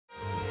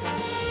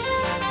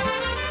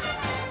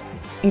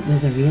It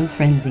was a real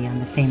frenzy on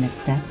the famous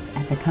steps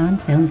at the Cannes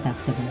Film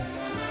Festival.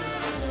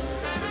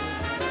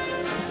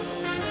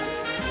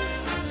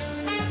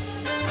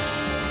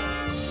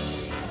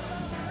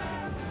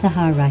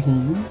 Tahar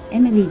Rahim,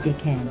 Emily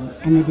Deken,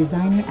 and the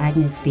designer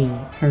Agnes B.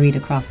 hurried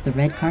across the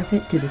red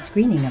carpet to the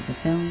screening of the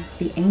film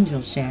The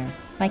Angel Share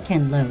by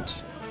Ken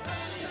Loach.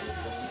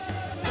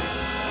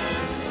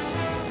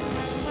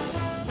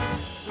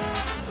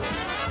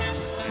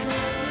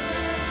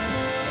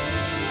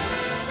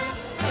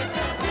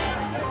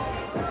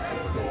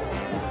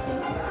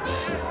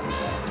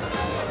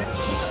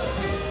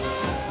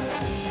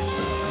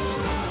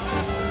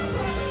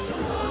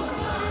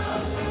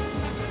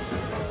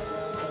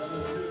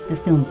 The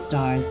film's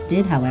stars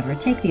did, however,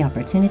 take the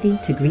opportunity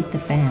to greet the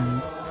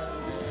fans.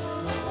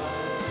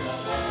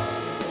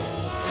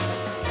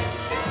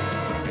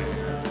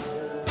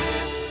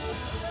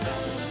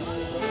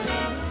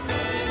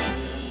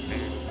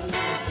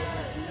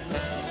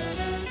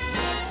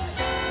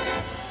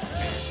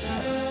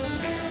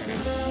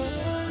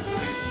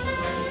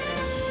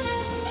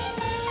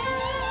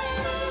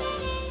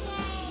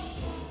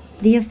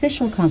 The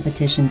official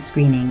competition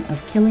screening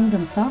of Killing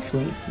Them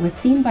Softly was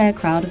seen by a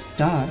crowd of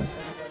stars.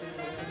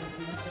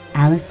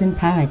 Alison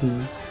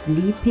Paradis,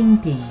 Li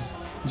Pingping,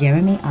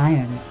 Jeremy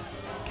Irons,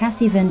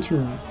 Cassie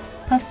Ventura,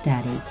 Puff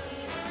Daddy.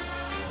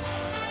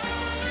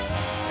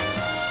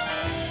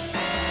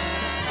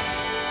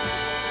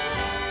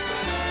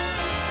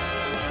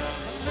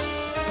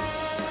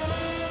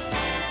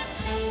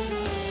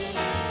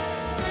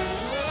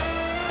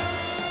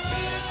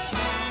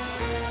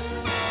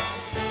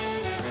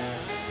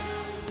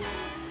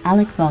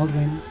 Alec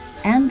Baldwin,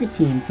 and the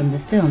team from the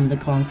film Le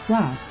Grand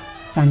Soir,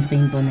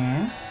 Sandrine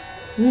Bonnaire,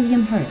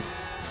 William Hurt,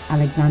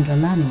 Alexandra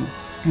Lamy,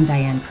 and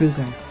Diane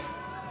Kruger.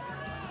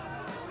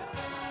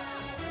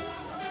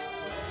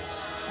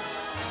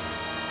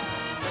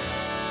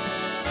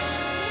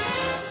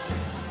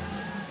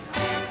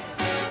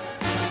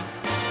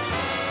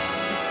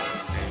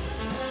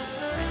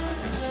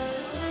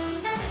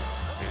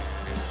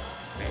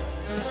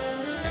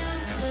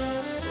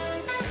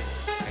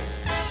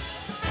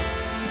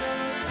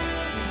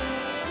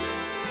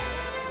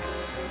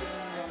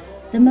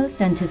 The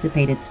most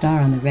anticipated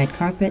star on the red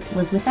carpet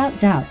was without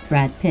doubt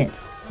Brad Pitt,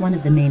 one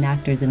of the main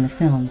actors in the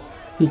film.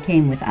 He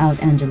came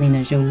without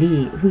Angelina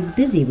Jolie, who's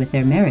busy with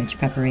their marriage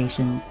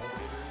preparations.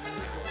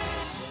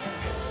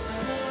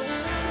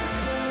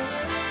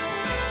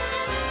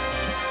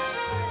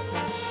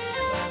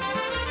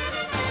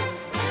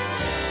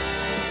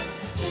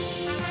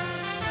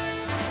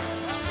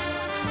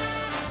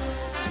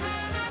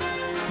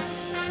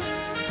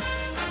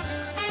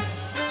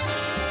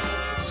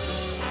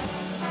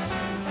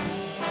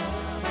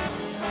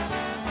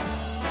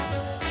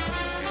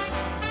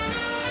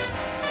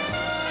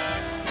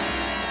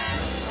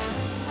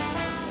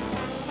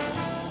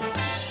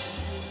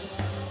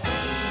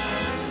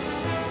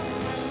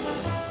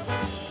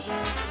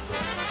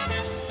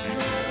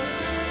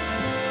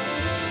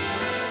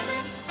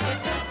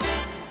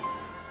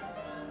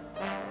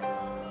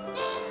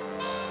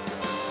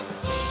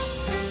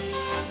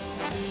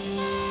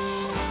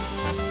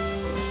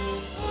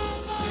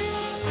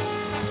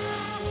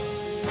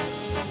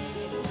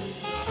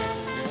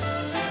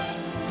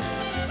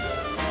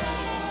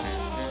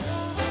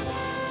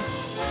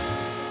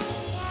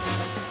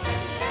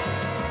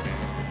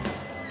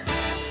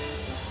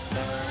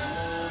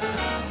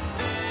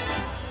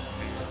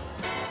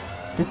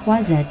 The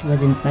Croisette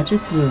was in such a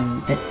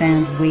swoon that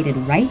fans waited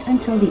right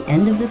until the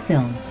end of the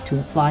film to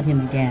applaud him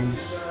again.